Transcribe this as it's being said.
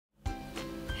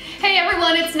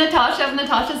everyone, it's Natasha of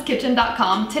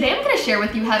NatashasKitchen.com. Today I'm going to share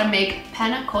with you how to make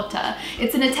Panna Cotta.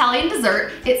 It's an Italian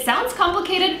dessert. It sounds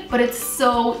complicated, but it's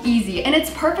so easy, and it's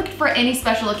perfect for any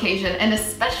special occasion, and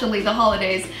especially the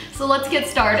holidays. So let's get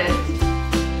started.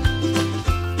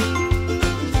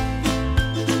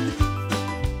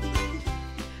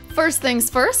 First things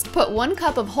first, put 1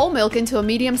 cup of whole milk into a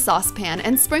medium saucepan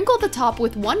and sprinkle the top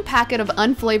with 1 packet of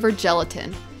unflavored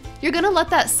gelatin. You're gonna let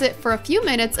that sit for a few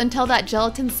minutes until that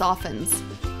gelatin softens.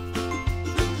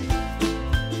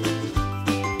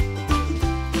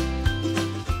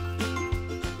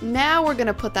 Now we're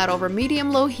gonna put that over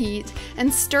medium-low heat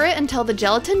and stir it until the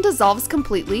gelatin dissolves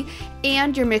completely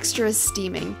and your mixture is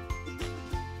steaming.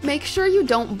 Make sure you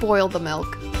don't boil the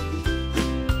milk.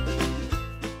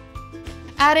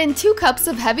 Add in 2 cups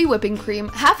of heavy whipping cream,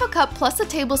 half a cup plus a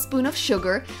tablespoon of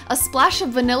sugar, a splash of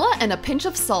vanilla, and a pinch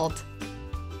of salt.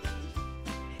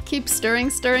 Keep stirring,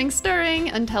 stirring, stirring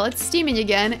until it's steaming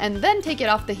again, and then take it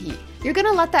off the heat. You're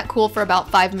gonna let that cool for about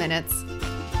 5 minutes.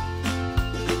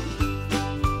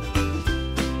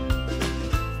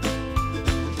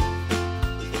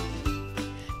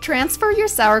 Transfer your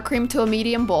sour cream to a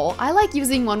medium bowl. I like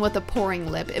using one with a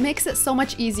pouring lip. It makes it so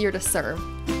much easier to serve.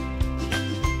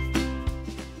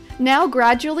 Now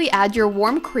gradually add your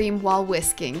warm cream while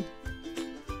whisking.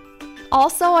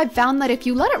 Also, I've found that if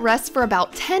you let it rest for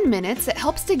about 10 minutes, it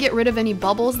helps to get rid of any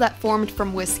bubbles that formed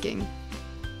from whisking.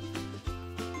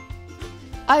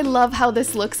 I love how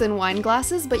this looks in wine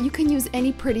glasses, but you can use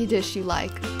any pretty dish you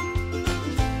like.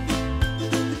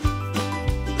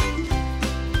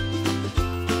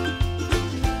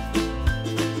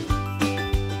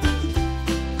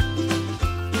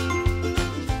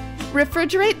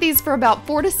 Refrigerate these for about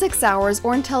 4 to 6 hours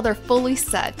or until they're fully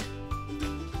set.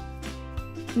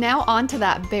 Now on to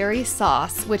that berry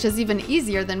sauce, which is even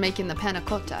easier than making the panna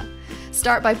cotta.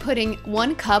 Start by putting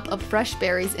 1 cup of fresh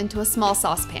berries into a small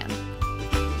saucepan.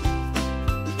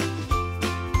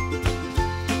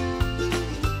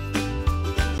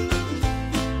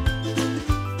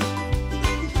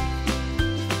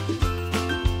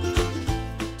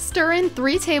 Stir in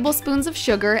 3 tablespoons of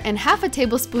sugar and half a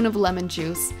tablespoon of lemon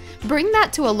juice. Bring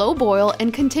that to a low boil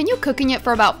and continue cooking it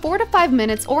for about 4 to 5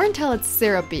 minutes or until it's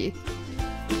syrupy.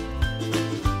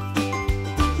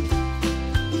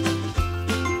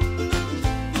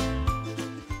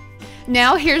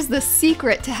 Now here's the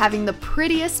secret to having the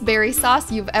prettiest berry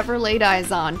sauce you've ever laid eyes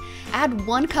on. Add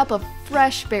 1 cup of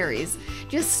fresh berries.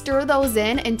 Just stir those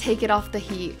in and take it off the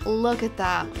heat. Look at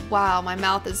that. Wow, my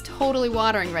mouth is totally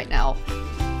watering right now.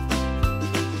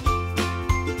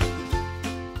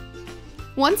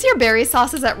 Once your berry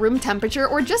sauce is at room temperature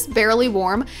or just barely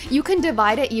warm, you can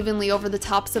divide it evenly over the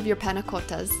tops of your panna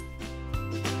cottas.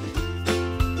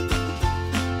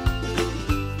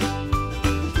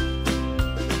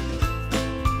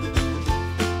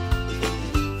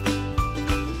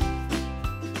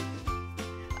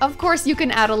 Of course, you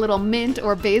can add a little mint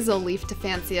or basil leaf to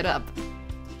fancy it up.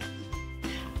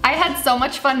 I had so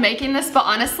much fun making this, but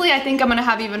honestly, I think I'm gonna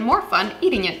have even more fun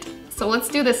eating it. So let's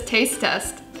do this taste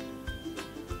test.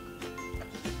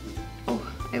 Oh,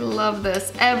 I love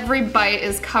this. Every bite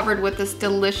is covered with this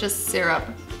delicious syrup.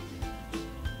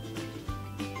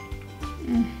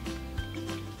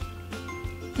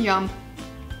 Yum.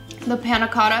 The panna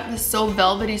cotta is so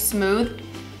velvety smooth,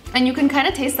 and you can kind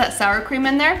of taste that sour cream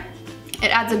in there. It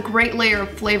adds a great layer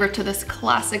of flavor to this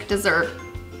classic dessert.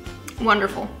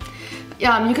 Wonderful.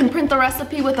 You can print the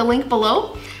recipe with a link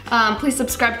below. Please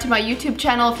subscribe to my YouTube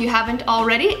channel if you haven't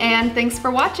already, and thanks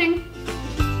for watching.